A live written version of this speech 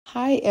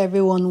Hi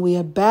everyone, we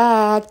are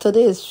back.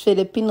 Today is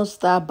Filipino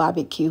Style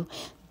BBQ.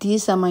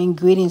 These are my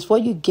ingredients.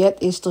 What you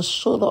get is the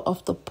shoulder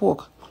of the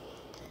pork.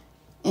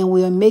 And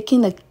we are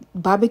making a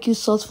barbecue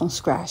sauce from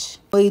scratch.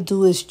 What you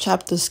do is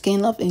chop the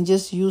skin up and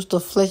just use the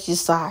fleshy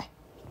side.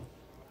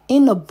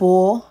 In a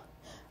bowl,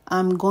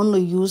 I'm going to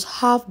use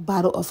half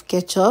bottle of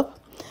ketchup,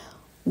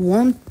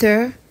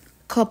 1/3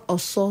 cup of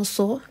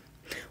salsa,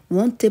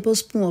 1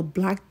 tablespoon of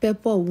black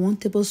pepper, 1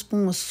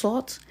 tablespoon of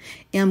salt,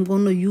 and I'm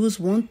going to use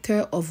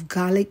 1/3 of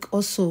garlic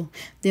also.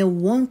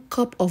 Then 1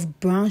 cup of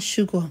brown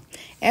sugar.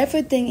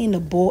 Everything in a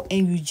bowl,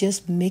 and you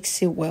just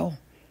mix it well.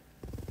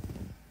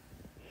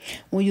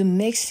 When you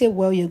mix it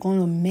well, you're going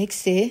to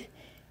mix it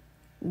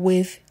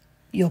with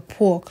your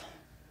pork,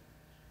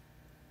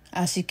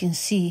 as you can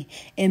see,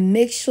 and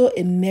make sure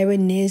it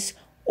marinates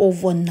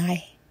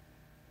overnight.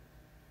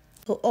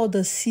 So all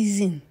the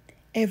season,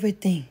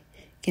 everything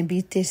can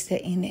be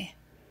tasted in there.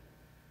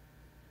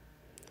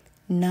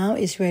 Now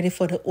it's ready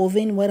for the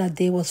oven. What I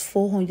did was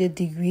 400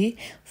 degrees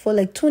for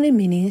like 20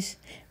 minutes.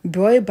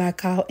 Broil it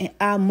back out and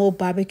add more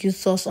barbecue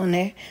sauce on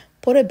there.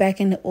 Put it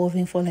back in the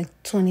oven for like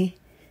 20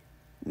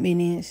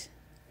 minutes.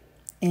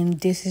 And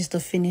this is the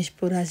finished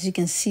product. As you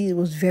can see, it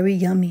was very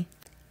yummy.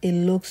 It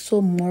looks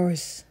so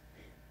moist,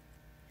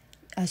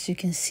 as you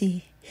can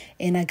see.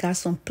 And I got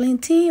some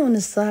plantain on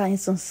the side and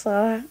some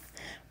salad.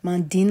 My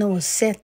dinner was set.